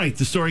right,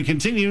 the story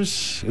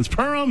continues. It's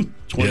Purim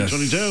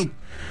 2022. Yes.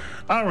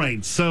 All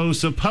right, so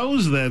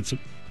suppose that,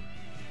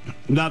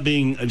 not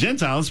being a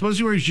Gentile, suppose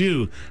you were a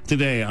Jew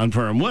today on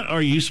Purim. What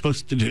are you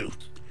supposed to do?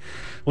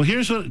 Well,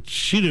 here's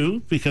what you do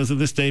because of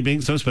this day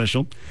being so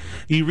special.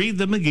 You read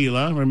the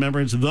Megillah.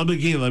 Remember, it's the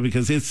Megillah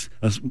because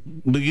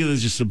Megillah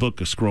is just a book,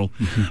 a scroll.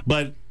 Mm-hmm.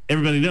 But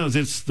everybody knows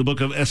it's the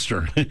book of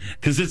Esther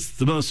because it's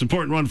the most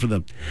important one for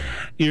them.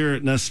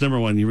 That's number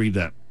one. You read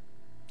that.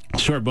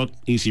 Short book,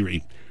 easy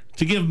read.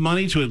 To give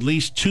money to at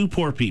least 2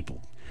 poor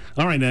people.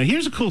 All right, now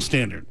here's a cool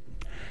standard.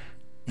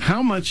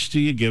 How much do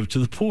you give to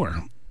the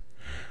poor?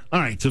 All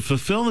right, to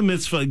fulfill the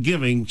mitzvah of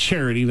giving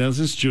charity, that's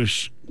this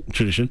Jewish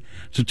tradition,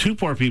 to 2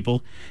 poor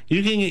people,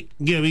 you can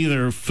give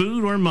either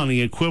food or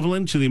money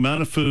equivalent to the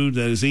amount of food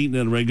that is eaten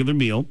at a regular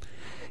meal.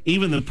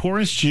 Even the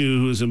poorest Jew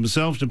who is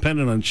himself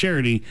dependent on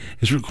charity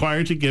is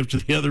required to give to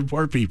the other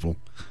poor people.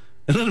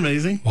 Isn't that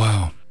amazing?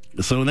 Wow.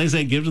 So when they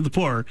say give to the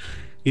poor,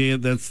 yeah,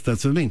 that's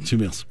what it means, 2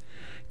 meals.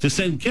 To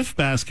send gift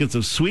baskets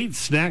of sweets,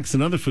 snacks,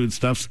 and other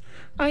foodstuffs.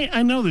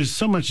 I know there's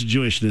so much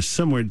Jewishness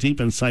somewhere deep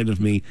inside of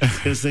me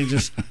because they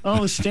just,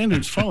 the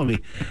standards follow me.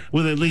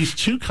 With at least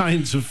 2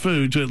 kinds of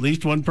food to at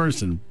least 1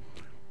 person.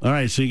 All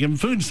right, so you give them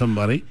food to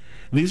somebody.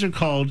 These are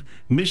called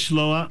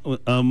mishloach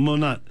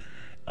monat.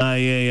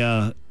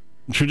 A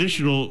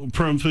traditional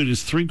Purim food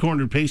is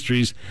 3-cornered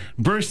pastries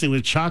bursting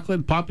with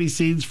chocolate, poppy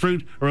seeds,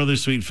 fruit, or other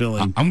sweet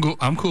filling.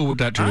 I'm cool with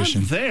that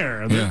tradition. I'm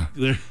there.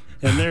 Yeah.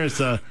 And there's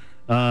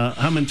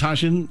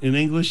Hamantashen in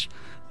English,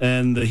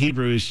 and the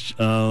Hebrew is,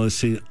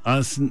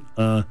 Oznei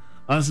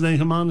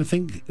Haman, I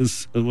think,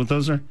 is what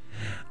those are.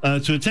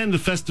 To attend a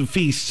festive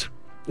feast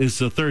is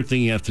the 3rd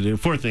thing you have to do.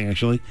 4th thing,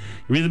 actually.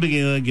 You read the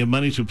Megillah, give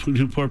money to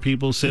poor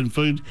people, send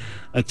food,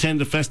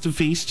 attend a festive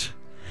feast.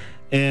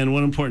 And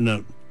one important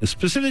note, it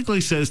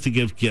specifically says to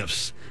give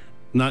gifts,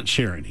 not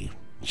charity.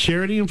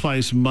 Charity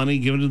implies money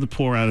given to the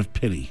poor out of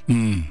pity.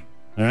 All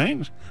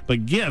right?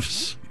 But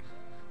gifts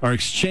are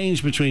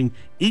exchanged between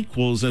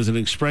equals as an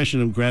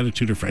expression of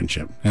gratitude or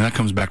friendship. And that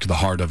comes back to the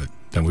heart of it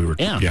that we were.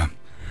 Yeah.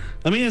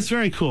 I mean, it's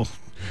very cool.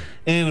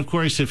 And of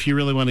course, if you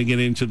really want to get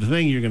into the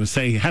thing, you're going to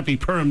say Happy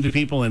Purim to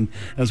people. And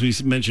as we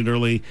mentioned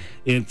early,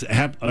 in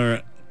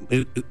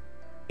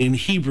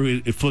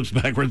Hebrew, it flips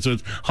backwards. So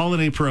it's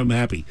Holiday Purim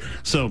Happy.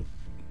 So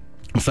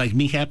it's like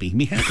me happy.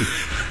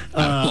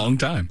 A long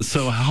time.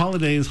 So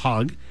holiday is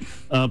Hag,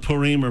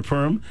 Purim or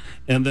Purim,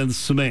 and then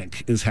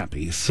Samek is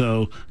happy.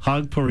 So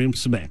Hag, Purim,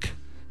 Samek.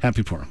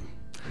 Happy Purim.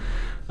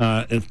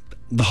 The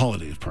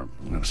holiday of Purim.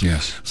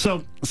 Yes.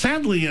 So,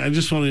 sadly, I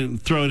just want to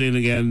throw it in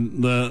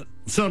again. The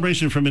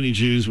celebration for many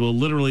Jews will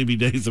literally be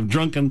days of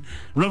drunken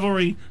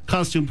revelry,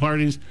 costume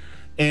parties,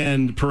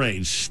 and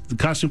parades. The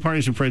costume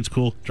parties and parades,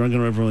 cool.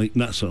 Drunken revelry,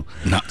 not so.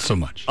 Not so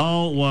much.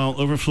 All while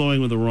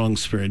overflowing with the wrong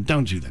spirit.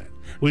 Don't do that.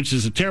 Which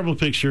is a terrible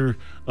picture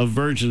of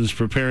virgins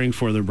preparing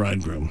for their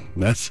bridegroom.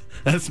 That's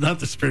not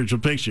the spiritual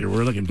picture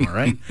we're looking for,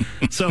 right?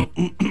 So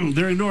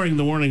they're ignoring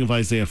the warning of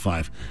Isaiah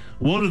 5.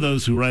 Woe to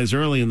those who rise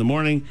early in the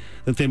morning,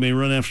 that they may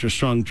run after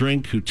strong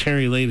drink, who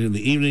tarry late in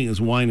the evening as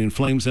wine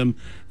inflames them.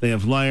 They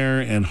have lyre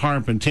and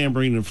harp and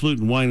tambourine and flute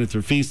and wine at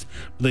their feast.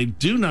 But they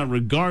do not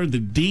regard the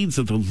deeds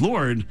of the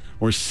Lord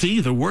or see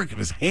the work of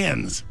his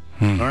hands.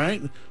 All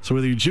right? So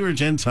whether you're Jew or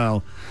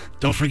Gentile,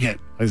 don't forget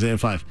Isaiah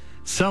 5.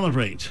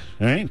 Celebrate,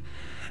 all right?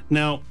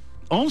 Now,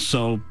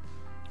 also,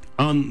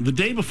 on the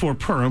day before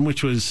Purim,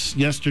 which was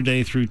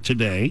yesterday through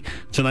today,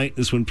 tonight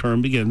is when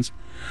Purim begins,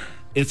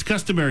 it's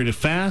customary to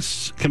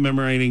fast,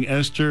 commemorating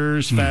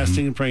Esther's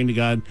fasting and praying to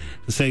God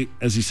to say,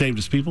 as he saved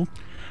his people.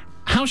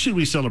 How should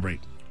we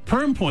celebrate?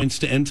 Purim points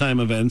to end-time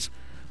events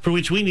for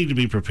which we need to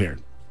be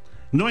prepared,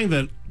 knowing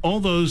that all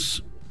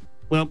those,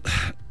 well,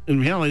 in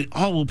reality,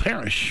 all will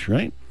perish,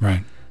 right?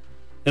 Right.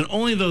 And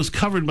only those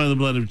covered by the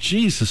blood of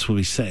Jesus will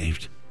be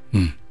saved.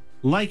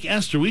 Like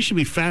Esther, we should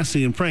be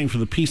fasting and praying for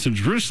the peace of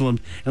Jerusalem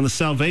and the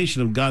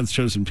salvation of God's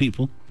chosen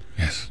people.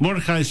 Yes.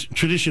 Mordecai's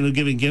tradition of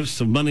giving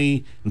gifts of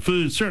money and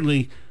food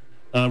certainly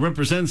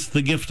represents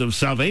the gift of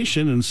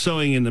salvation, and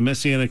sowing in the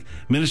messianic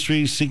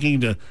ministry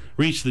seeking to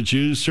reach the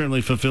Jews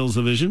certainly fulfills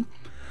the vision.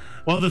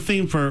 While the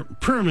theme for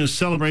Purim is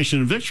celebration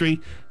and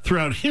victory,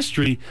 throughout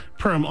history,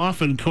 Purim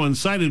often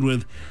coincided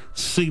with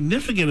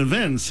significant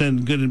events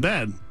and good and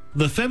bad.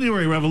 The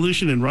February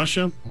Revolution in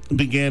Russia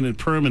began at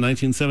Purim in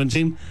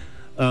 1917,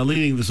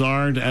 leading the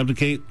Tsar to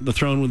abdicate the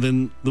throne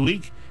within the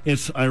week.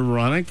 It's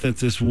ironic that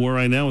this war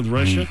right now with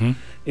Russia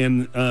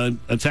and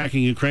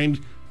attacking Ukraine,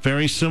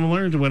 very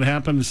similar to what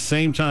happened at the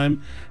same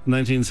time in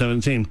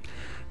 1917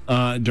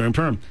 during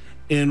Purim.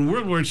 In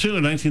World War II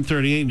in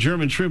 1938,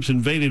 German troops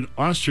invaded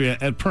Austria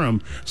at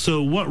Purim.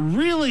 So what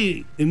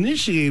really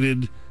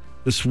initiated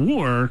this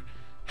war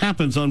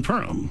happens on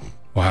Purim.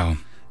 Wow.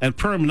 At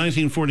Purim in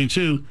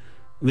 1942,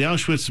 the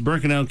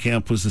Auschwitz-Birkenau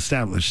camp was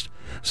established.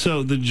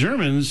 So the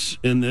Germans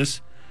in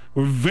this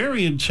were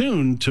very in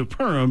tune to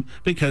Purim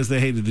because they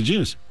hated the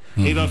Jews.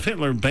 Adolf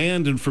Hitler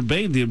banned and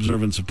forbade the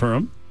observance of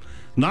Purim.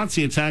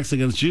 Nazi attacks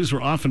against Jews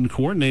were often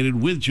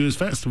coordinated with Jewish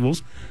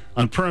festivals.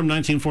 On Purim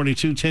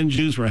 1942, 10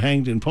 Jews were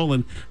hanged in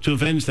Poland to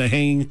avenge the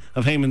hanging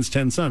of Haman's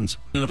 10 sons.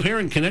 An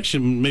apparent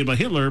connection made by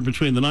Hitler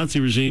between the Nazi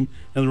regime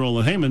and the role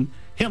of Haman.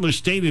 Hitler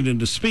stated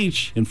in a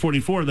speech in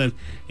 1944 that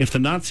if the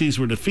Nazis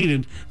were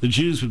defeated, the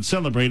Jews would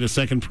celebrate a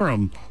second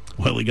Purim.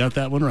 Well, he got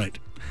that one right.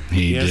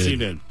 He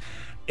did.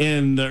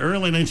 In the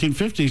early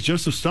 1950s,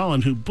 Joseph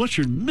Stalin, who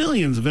butchered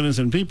millions of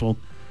innocent people,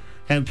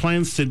 had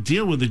plans to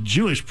deal with the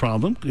Jewish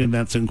problem, and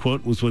that's in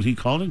quote was what he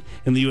called it,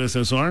 in the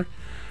USSR.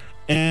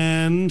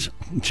 And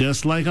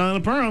just like on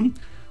a Purim,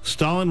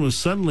 Stalin was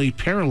suddenly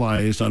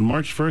paralyzed on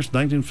March 1st,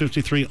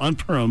 1953 on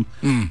Purim,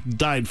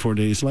 died 4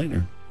 days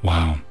later.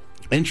 Wow.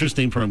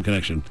 Interesting Purim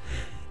connection.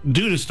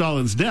 Due to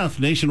Stalin's death,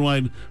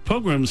 nationwide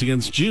pogroms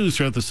against Jews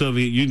throughout the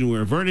Soviet Union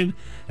were averted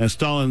as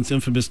Stalin's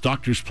infamous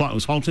doctor's plot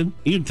was halted.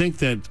 You'd think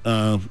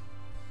that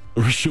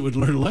Russia would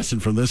learn a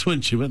lesson from this,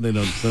 wouldn't you? But they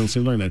don't seem to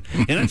learn that.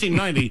 In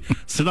 1990,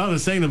 Saddam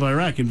Hussein of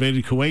Iraq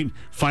invaded Kuwait,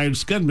 fired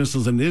Scud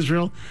missiles into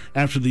Israel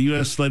after the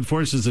U.S.-led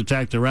forces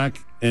attacked Iraq,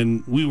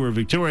 and we were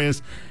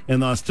victorious,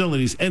 and the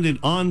hostilities ended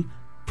on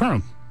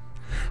Purim.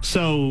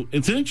 So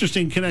it's an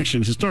interesting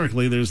connection.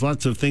 Historically, there's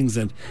lots of things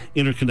that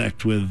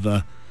interconnect with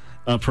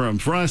Purim.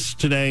 For us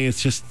today,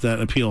 it's just that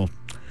appeal.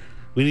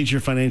 We need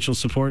your financial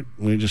support.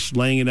 We're just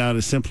laying it out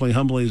as simply,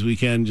 humbly as we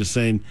can, just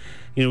saying,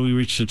 we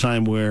reached a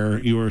time where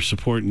your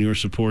support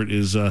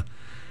is what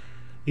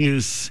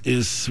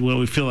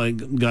we feel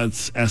like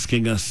God's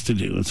asking us to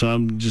do. And so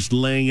I'm just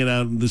laying it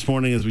out this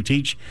morning as we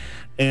teach,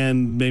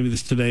 and maybe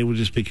this today will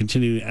just be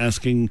continuing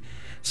asking.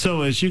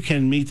 So as you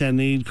can meet that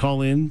need,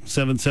 call in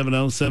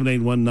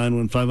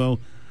 770-781-9150.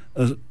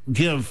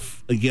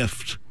 Give a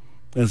gift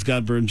as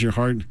God burns your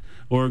heart,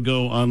 or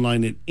go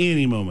online at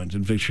any moment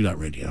at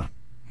victory.radio.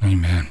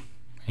 Amen.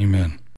 Amen.